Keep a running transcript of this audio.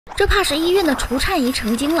这怕是医院的除颤仪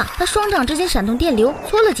成精了。他双掌之间闪动电流，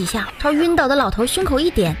搓了几下，朝晕倒的老头胸口一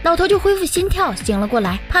点，老头就恢复心跳，醒了过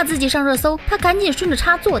来。怕自己上热搜，他赶紧顺着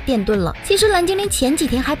插座电遁了。其实蓝精灵前几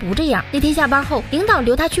天还不这样，那天下班后，领导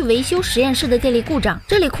留他去维修实验室的电力故障，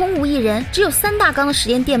这里空无一人，只有3大缸的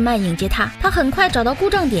实验电鳗迎接他。他很快找到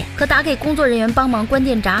故障点，可打给工作人员帮忙关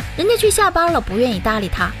电闸，人家却下班了，不愿意搭理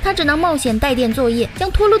他，他只能冒险带电作业，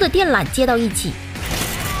将脱落的电缆接到一起。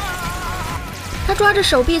他抓着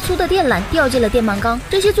手臂粗的电缆掉进了电鳗缸，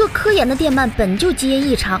这些做科研的电鳗本就基因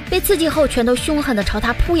异常，被刺激后全都凶狠地朝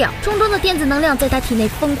他扑咬，冲撞的电子能量在他体内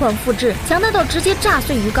疯狂复制，强大到直接炸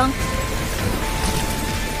碎鱼缸。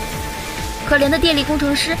可怜的电力工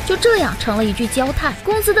程师就这样成了一具焦炭。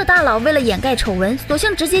公司的大佬为了掩盖丑闻，索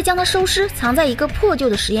性直接将他收尸，藏在一个破旧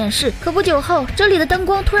的实验室。可不久后，这里的灯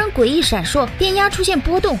光突然诡异闪烁，电压出现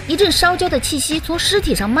波动，一阵烧焦的气息从尸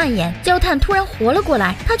体上蔓延，焦炭突然活了过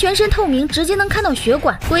来，他全身透明，直接能看到血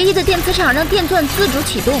管。诡异的电磁场让电钻自主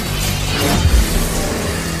启动。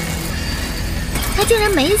他竟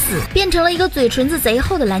然没死，变成了一个嘴唇子贼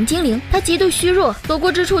厚的蓝精灵。他极度虚弱，所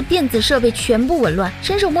过之处电子设备全部紊乱，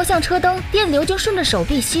伸手摸向车灯，电流竟顺着手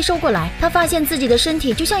臂吸收过来。他发现自己的身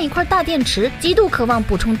体就像一块大电池，极度渴望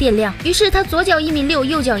补充电量。于是他左脚1.6米，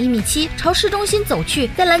右脚1.7米，朝市中心走去。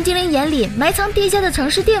在蓝精灵眼里，埋藏地下的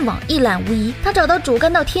城市电网一览无遗。他找到主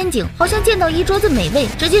干道天井，好像见到一桌子美味，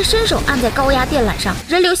直接伸手按在高压电缆上，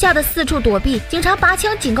人流吓得四处躲避。警察拔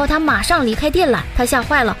枪警告他马上离开电缆，他吓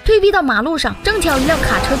坏了，退避到马路上，正巧一辆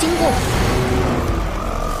卡车经过。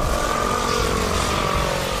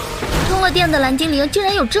充了电的蓝精灵竟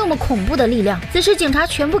然有这么恐怖的力量。此时警察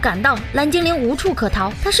全部赶到，蓝精灵无处可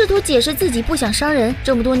逃。他试图解释自己不想伤人，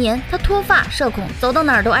这么多年他脱发社恐，走到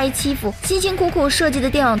哪儿都挨欺负，辛辛苦苦设计的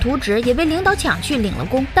电网图纸也被领导抢去领了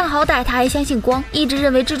功。但好歹他还相信光，一直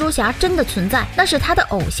认为蜘蛛侠真的存在，那是他的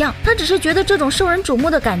偶像。他只是觉得这种受人瞩目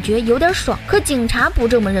的感觉有点爽。可警察不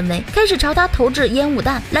这么认为，开始朝他投掷烟雾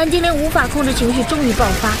弹。蓝精灵无法控制情绪，终于爆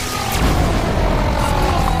发。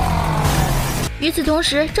与此同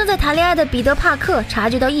时，正在谈恋爱的彼得·帕克察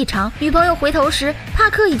觉到异常，女朋友回头时，帕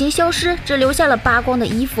克已经消失，只留下了扒光的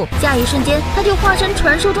衣服。下一瞬间，他就化身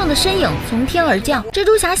传说中的身影从天而降。蜘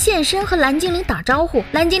蛛侠现身和蓝精灵打招呼，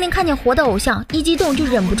蓝精灵看见活的偶像，一激动就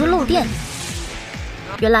忍不住漏电。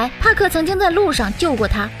原来帕克曾经在路上救过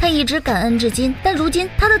他，他一直感恩至今。但如今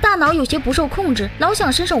他的大脑有些不受控制，老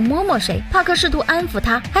想伸手摸摸谁。帕克试图安抚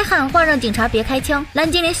他，还喊话让警察别开枪。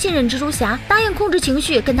蓝精灵信任蜘蛛侠，答应控制情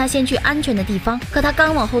绪，跟他先去安全的地方。可他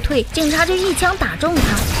刚往后退，警察就一枪打中他，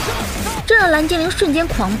这让蓝精灵瞬间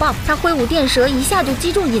狂暴。他挥舞电蛇，一下就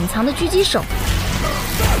击中隐藏的狙击手，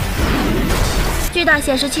巨大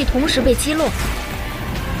显示器同时被击落。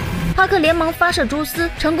帕克连忙发射蛛丝，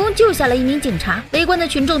成功救下了一名警察。围观的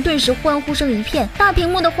群众顿时欢呼声一片，大屏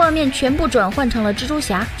幕的画面全部转换成了蜘蛛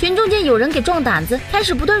侠。群众见有人给壮胆子，开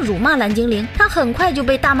始不断辱骂蓝精灵，他很快就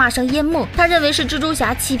被大骂声淹没。他认为是蜘蛛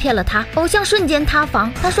侠欺骗了他，偶像瞬间塌房。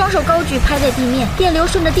他双手高举拍在地面，电流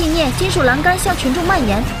顺着地面金属栏杆向群众蔓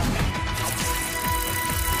延。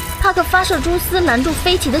帕克发射蛛丝拦住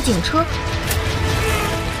飞起的警车，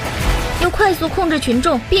又快速控制群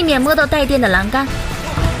众，避免摸到带电的栏杆。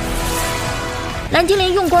蓝精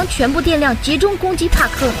灵用光全部电量，集中攻击帕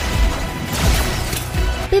克，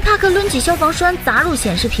被帕克抡起消防栓砸入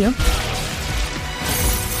显示屏。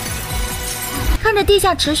看着地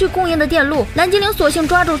下持续供应的电路，蓝精灵索性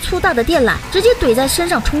抓住粗大的电缆，直接怼在身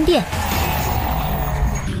上充电。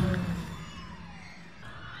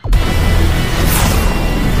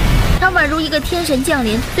他宛如一个天神降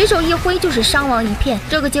临，随手一挥就是伤亡一片。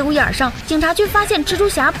这个节骨眼上，警察却发现蜘蛛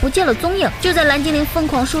侠不见了踪影。就在蓝精灵疯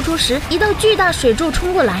狂输出时，一道巨大水柱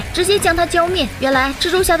冲过来，直接将他浇灭。原来蜘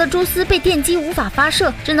蛛侠的蛛丝被电击无法发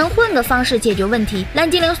射，只能换个方式解决问题。蓝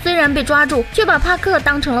精灵虽然被抓住，却把帕克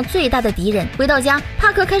当成了最大的敌人。回到家，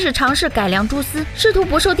帕克开始尝试改良蛛丝，试图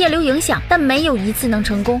不受电流影响，但没有一次能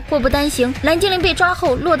成功。祸不单行，蓝精灵被抓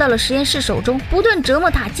后落到了实验室手中，不断折磨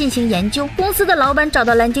他进行研究。公司的老板找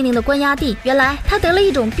到蓝精灵的关押地，原来他得了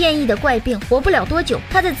一种变异的怪病，活不了多久。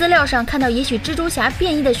他在资料上看到也许蜘蛛侠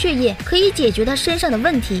变异的血液可以解决他身上的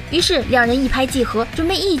问题，于是两人一拍即合，准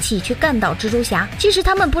备一起去干倒蜘蛛侠。其实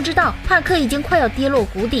他们不知道，帕克已经快要跌落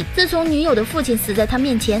谷底。自从女友的父亲死在他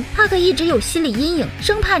面前，帕克一直有心理阴影，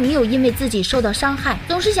生怕女友因为自己受到伤害，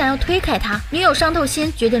总是想要推开他。女友伤透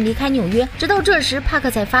心，决定离开纽约。直到这时，帕克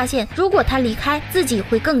才发现，如果他离开，自己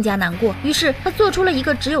会更加难过。于是他做出了一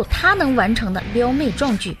个只有他能完成的撩妹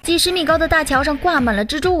壮举。几十米高的的大桥上挂满了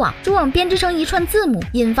蜘蛛网，蛛网编织成一串字母，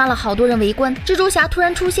引发了好多人围观。蜘蛛侠突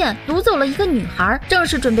然出现，掳走了一个女孩，正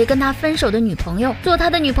是准备跟他分手的女朋友。做他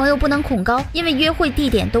的女朋友不能恐高，因为约会地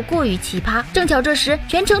点都过于奇葩。正巧这时，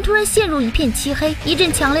全城突然陷入一片漆黑，一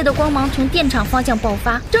阵强烈的光芒从电场方向爆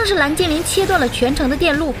发，正是蓝精灵切断了全城的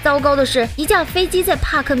电路。糟糕的是，一架飞机在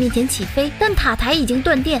帕克面前起飞，但塔台已经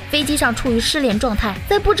断电，飞机上处于失联状态，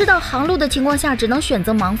在不知道航路的情况下，只能选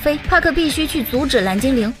择盲飞。帕克必须去阻止蓝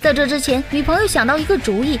精灵。在这之前，女朋友想到一个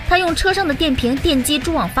主意，她用车上的电瓶电击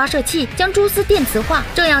蛛网发射器，将蛛丝电磁化，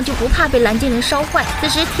这样就不怕被蓝精灵烧坏。此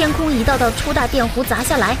时天空一道道粗大电弧砸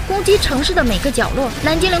下来，攻击城市的每个角落。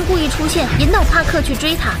蓝精灵故意出现，引导帕克去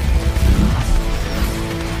追他。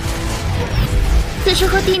此时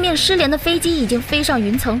和地面失联的飞机已经飞上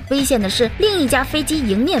云层，危险的是另一架飞机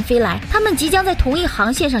迎面飞来，他们即将在同一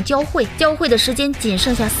航线上交汇的时间仅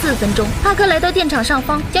剩下4分钟。帕克来到电场上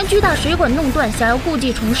方，将巨大水管弄断，想要故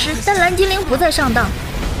技重施，但蓝精灵不再上当，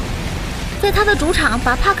在他的主场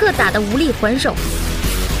把帕克打得无力还手。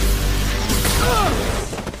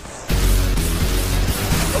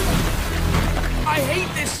I hate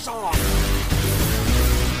this song.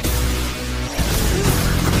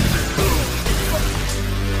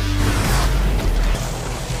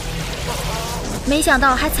 没想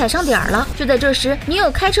到还踩上点儿了。就在这时，女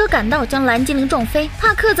友开车赶到，将蓝精灵撞飞。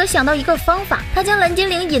帕克则想到一个方法，他将蓝精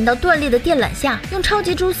灵引到断裂的电缆下，用超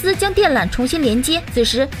级蛛丝将电缆重新连接。此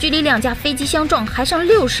时距离2架飞机相撞还剩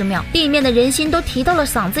60秒，地面的人心都提到了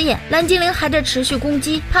嗓子眼。蓝精灵还在持续攻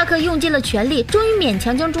击，帕克用尽了全力，终于勉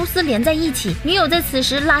强将蛛丝连在一起。女友在此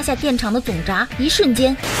时拉下电场的总闸，一瞬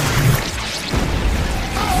间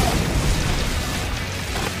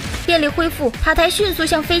电力恢复，塔台迅速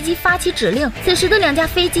向飞机发起指令。此时的2架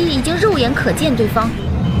飞机已经肉眼可见对方。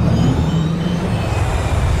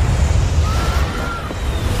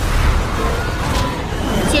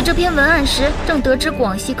写这篇文案时，正得知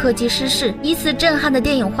广西客机失事，以此震撼的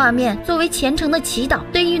电影画面作为虔诚的祈祷，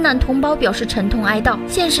对遇难同胞表示沉痛哀悼。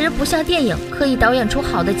现实不像电影可以导演出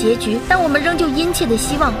好的结局，但我们仍旧殷切的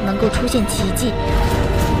希望能够出现奇迹。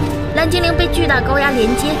蓝精灵被巨大高压连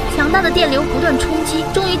接，强大的电流不断冲击，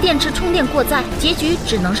终于电池充电过载，结局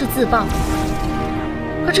只能是自爆。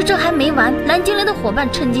可是这还没完，蓝精灵的伙伴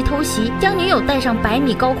趁机偷袭，将女友带上100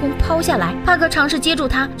米高空抛下来。帕克尝试接住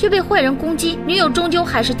她，却被坏人攻击，女友终究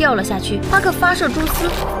还是掉了下去。帕克发射蛛丝，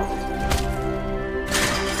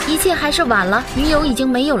一切还是晚了，女友已经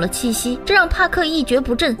没有了气息，这让帕克一蹶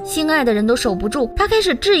不振，心爱的人都守不住。他开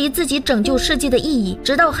始质疑自己拯救世界的意义，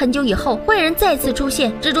直到很久以后，坏人再次出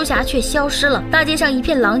现，蜘蛛侠却消失了。大街上一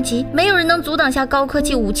片狼藉，没有人能阻挡下高科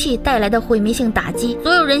技武器带来的毁灭性打击，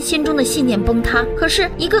所有人心中的信念崩塌。可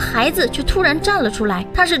是一个孩子却突然站了出来，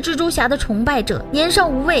他是蜘蛛侠的崇拜者，年少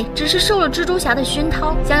无畏，只是受了蜘蛛侠的熏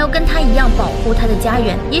陶，想要跟他一样保护他的家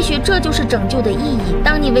园。也许这就是拯救的意义，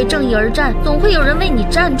当你为正义而战，总会有人为你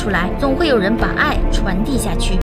站出来，总会有人把爱传递下去。